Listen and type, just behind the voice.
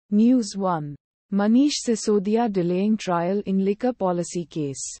News 1. Manish Sisodia delaying trial in liquor policy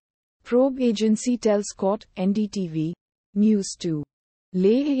case. Probe agency tells court, NDTV. News 2.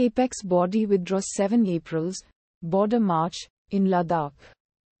 Leh apex body withdraws 7 April's border march in Ladakh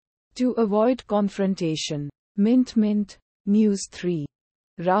to avoid confrontation. Mint. News 3.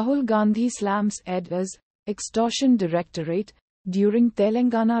 Rahul Gandhi slams ED as Extortion Directorate during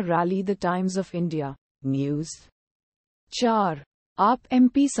Telangana rally. The Times of India. News 4. AAP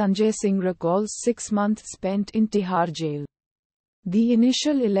MP Sanjay Singh recalls 6 months spent in Tihar jail. The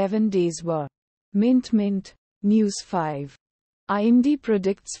initial 11 days were. Mint. News 5. IMD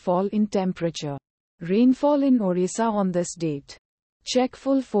predicts fall in temperature. Rainfall in Odisha on this date. Check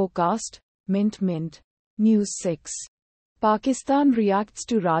full forecast. Mint. News 6. Pakistan reacts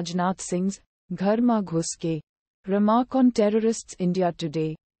to Rajnath Singh's ghar ghus ke remark on terrorists. India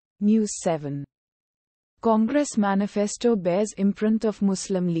Today. News 7. Congress manifesto bears imprint of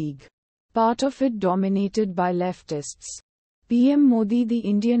Muslim League. Part of it dominated by leftists. PM Modi. The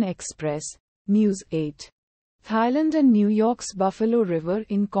Indian Express. News 8. Thailand and New York's Buffalo River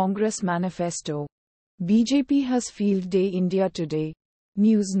in Congress manifesto. BJP has field day. India Today.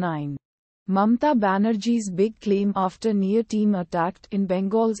 News 9. Mamata Banerjee's big claim after near-team attacked in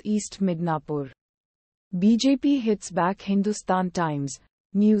Bengal's East Midnapur. BJP hits back. Hindustan Times.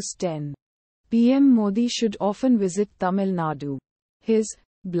 News 10. PM Modi should often visit Tamil Nadu. His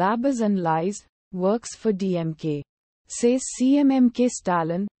blabbers and lies works for DMK, says CM MK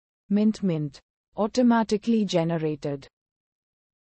Stalin. Mint. Automatically generated.